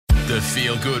The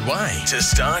feel-good way to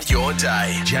start your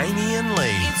day. Jamie and Lee.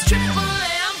 It's Triple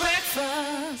M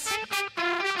breakfast.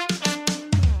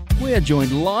 We are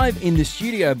joined live in the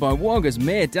studio by Wagga's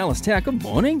Mayor, Dallas Tout. Good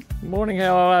morning. Morning,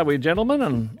 how are we, gentlemen?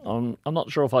 And I'm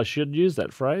not sure if I should use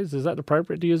that phrase. Is that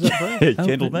appropriate to use that phrase?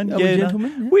 Gentlemen, Are we yeah,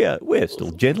 gentlemen? we're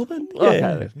still gentlemen.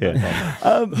 Okay.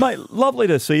 Yeah. Mate, lovely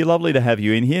to see you. Lovely to have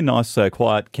you in here. Nice,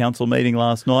 quiet council meeting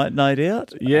last night, no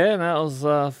doubt. Yeah, no, it was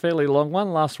a fairly long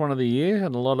one, last one of the year,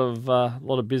 and a lot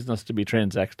of business to be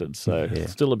transacted. So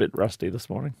still a bit rusty this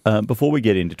morning. Before we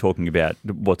get into talking about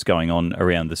what's going on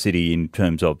around the city in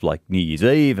terms of like New Year's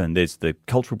Eve and there's the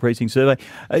cultural precinct survey,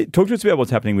 talk to us about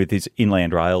what's happening with this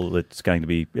Inland Rail that's going to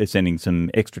be sending some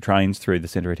extra trains through the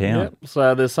centre of town. Yep.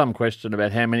 So there's some question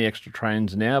about how many extra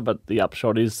trains now, but the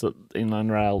upshot is that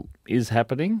Inland Rail is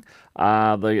happening.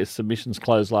 The submissions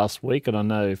closed last week, and I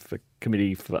know for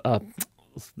committee for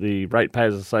the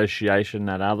Ratepayers Association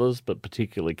and others, but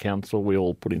particularly council, we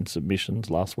all put in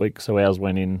submissions last week. So ours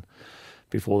went in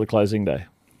before the closing day.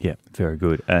 Yeah, very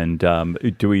good. And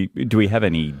do we have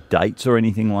any dates or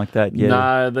anything like that yet?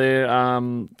 No,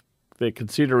 they're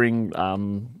considering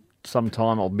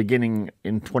sometime or beginning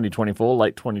in 2024,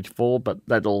 late 2024, but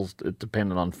that all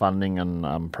dependent on funding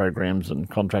and programs and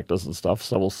contractors and stuff.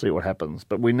 So we'll see what happens.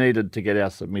 But we needed to get our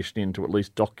submission in to at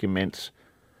least document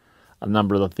a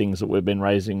number of the things that we've been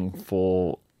raising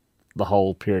for the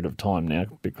whole period of time now,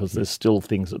 because there's still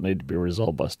things that need to be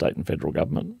resolved by state and federal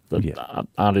government that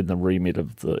aren't in the remit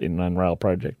of the Inland Rail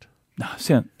project. No,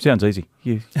 sounds easy.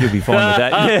 You'll be fine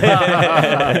with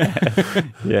that.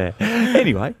 Yeah.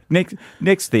 Anyway,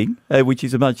 next thing, which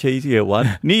is a much easier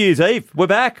one, New Year's Eve. We're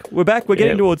back. We're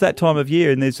getting towards that time of year,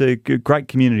 and there's a great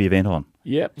community event on.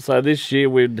 Yep. So this year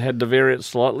we'd had to vary it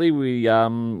slightly. We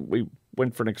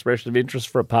went for an expression of interest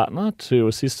for a partner to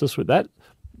assist us with that.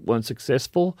 Weren't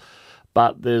successful.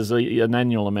 But there's an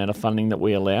annual amount of funding that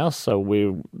we allow, so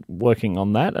we're working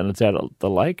on that, and it's out at the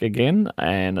lake again,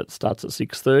 and it starts at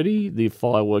 6:30. The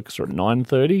fireworks are at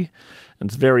 9:30, and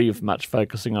it's very much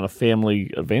focusing on a family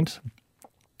event.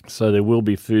 So there will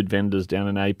be food vendors down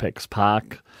in Apex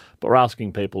Park, but we're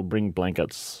asking people to bring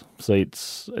blankets,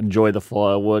 seats, enjoy the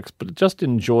fireworks, but just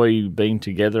enjoy being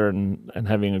together and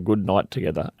having a good night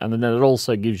together. And then it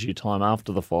also gives you time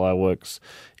after the fireworks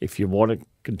if you want to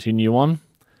continue on.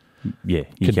 Yeah,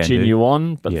 continue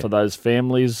on, but for those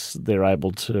families, they're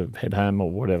able to head home or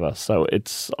whatever. So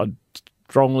I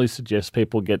strongly suggest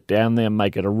people get down there,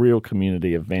 make it a real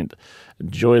community event,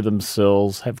 enjoy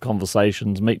themselves, have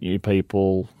conversations, meet new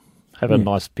people, have a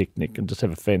nice picnic, and just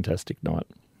have a fantastic night.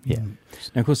 Yeah.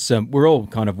 Now, of course, we're all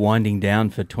kind of winding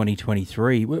down for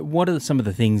 2023. What are some of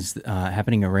the things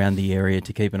happening around the area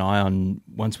to keep an eye on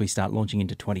once we start launching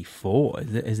into 24?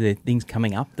 Is there things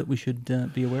coming up that we should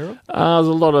be aware of? There's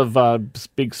a lot of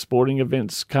big sporting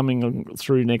events coming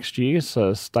through next year,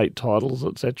 so state titles,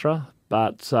 etc.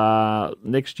 But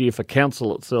next year for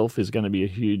council itself is going to be a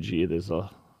huge year. There's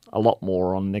a lot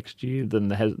more on next year than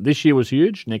there has. This year was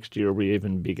huge. Next year will be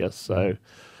even bigger. So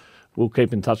we'll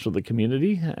keep in touch with the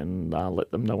community and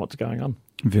let them know what's going on.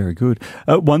 Very good.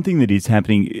 One thing that is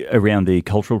happening around the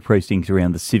cultural precinct,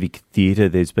 around the Civic Theatre,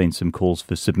 there's been some calls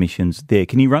for submissions there.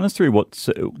 Can you run us through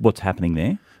what's happening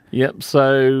there? Yep.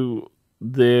 So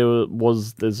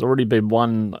there's already been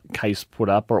one case put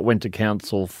up, or it went to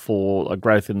council for a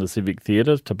growth in the Civic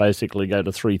Theatre to basically go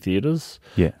to 3 theatres,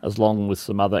 as long with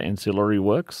some other ancillary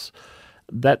works.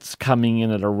 That's coming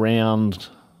in at around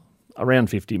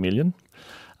 50 million.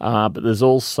 But there's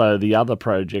also the other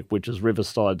project, which is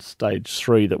Riverside Stage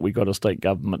 3, that we got a state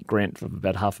government grant for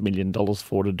about $500,000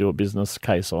 for to do a business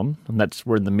case on. And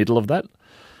we're in the middle of that,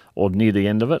 or near the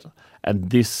end of it. And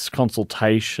this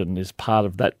consultation is part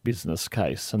of that business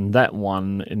case. And that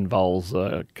one involves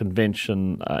a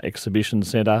convention exhibition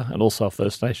centre and also a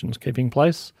First Nations keeping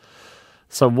place.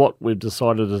 So what we've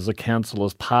decided as a council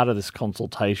as part of this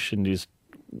consultation is,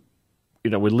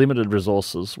 we're limited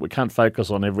resources. We can't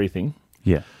focus on everything.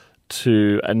 Yeah.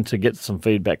 To get some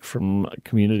feedback from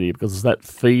community, because that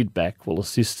feedback will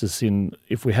assist us in,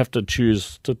 if we have to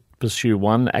choose to pursue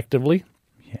one actively,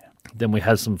 then we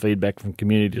have some feedback from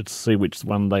community to see which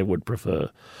one they would prefer.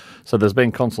 So there's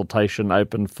been consultation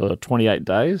open for 28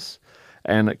 days,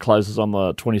 and it closes on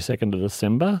the 22nd of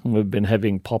December. And we've been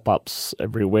having pop-ups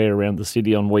everywhere around the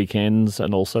city on weekends,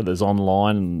 and also there's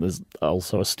online, and there's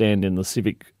also a stand in the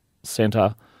Civic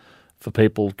Centre for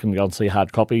people can go and see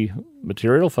hard copy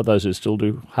material, for those who still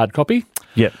do hard copy.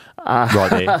 Yep, right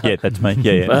there. Yeah, that's me.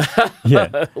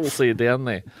 Yeah. We'll see you down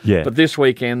there. Yeah. But this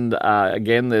weekend,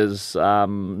 again, there's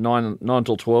 9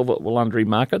 till 12 at Wollundry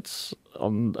Markets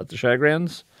at the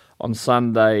showgrounds. On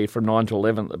Sunday from 9 to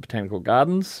 11 at the Botanical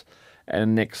Gardens.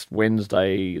 and next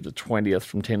Wednesday, the 20th,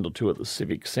 from 10 to 2 at the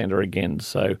Civic Centre again.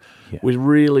 So we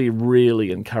really, really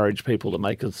encourage people to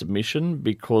make a submission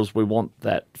because we want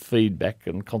that feedback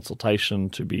and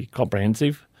consultation to be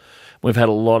comprehensive. We've had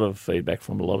a lot of feedback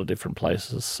from a lot of different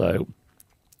places, so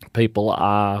people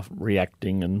are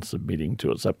reacting and submitting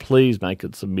to it. So please make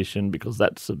a submission because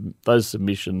those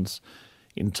submissions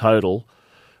in total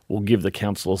will give the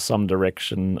council some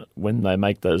direction when they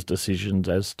make those decisions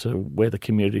as to where the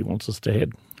community wants us to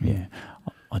head. Yeah.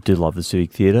 I do love the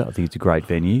Civic Theatre. I think it's a great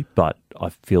venue, but I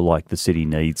feel like the city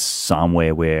needs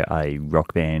somewhere where a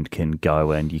rock band can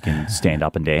go and you can stand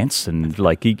up and dance, and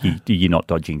like you're not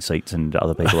dodging seats and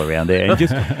other people around there. And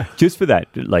just for that,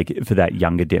 like for that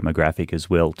younger demographic as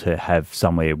well, to have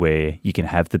somewhere where you can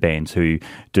have the bands who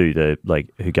do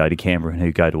who go to Canberra and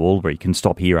who go to Albury can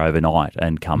stop here overnight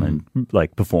and come and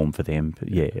like perform for them.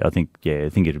 But I think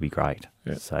it'd be great.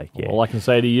 Yeah. So all I can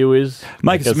say to you is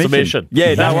make a submission.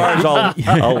 Yeah, no worries.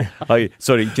 I'll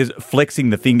sort of just flexing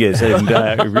the fingers and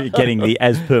getting the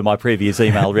as per my previous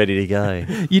email ready to go.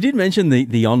 You did mention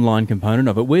the online component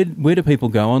of it. Where do people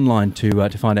go online to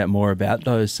find out more about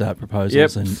those proposals? Yep.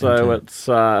 It's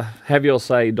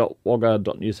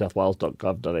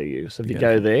haveyoursay.wagga.newsouthwales.gov.au. So if you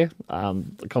go there,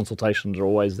 the consultations are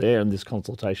always there, and this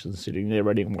consultation is sitting there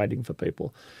ready and waiting for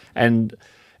people. And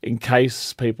in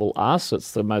case people ask,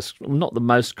 it's not the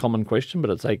most common question, but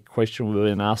it's a question we've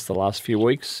been asked the last few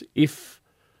weeks. If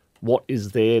what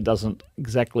is there doesn't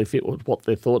exactly fit with what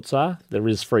their thoughts are, there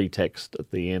is free text at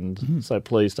the end. So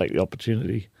please take the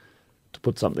opportunity to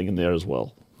put something in there as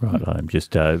well. Right, I'm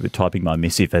just typing my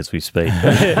missive as we speak.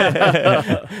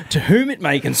 To whom it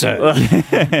may concern.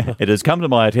 It has come to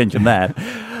my attention that.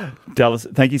 Dallas,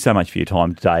 thank you so much for your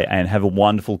time today and have a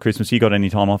wonderful Christmas. You got any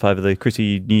time off over the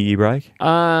Chrissy New Year break?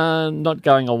 Not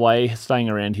going away, staying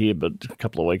around here, but a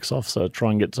couple of weeks off, so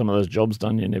try and get some of those jobs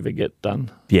done you never get done.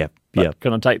 Yeah.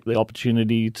 Can I take the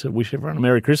opportunity to wish everyone a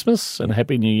Merry Christmas and a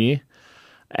Happy New Year?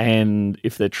 And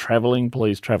if they're travelling,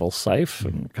 please travel safe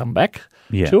and come back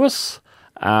to us.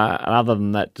 And other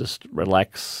than that, just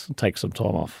relax and take some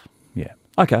time off. Yeah.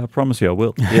 Okay, I promise you I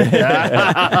will.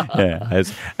 Yeah.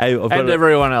 And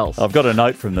everyone else. I've got a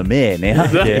note from the mayor now.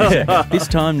 Yeah. This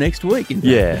time next week.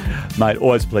 Yeah. Mate,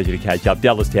 always a pleasure to catch up.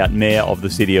 Dallas Tout, Mayor of the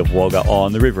City of Wagga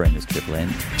on the River Enders Triple M.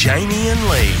 Jamie and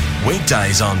Lee,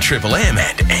 weekdays on Triple M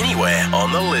and anywhere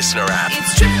on the Listener app.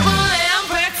 It's Triple M.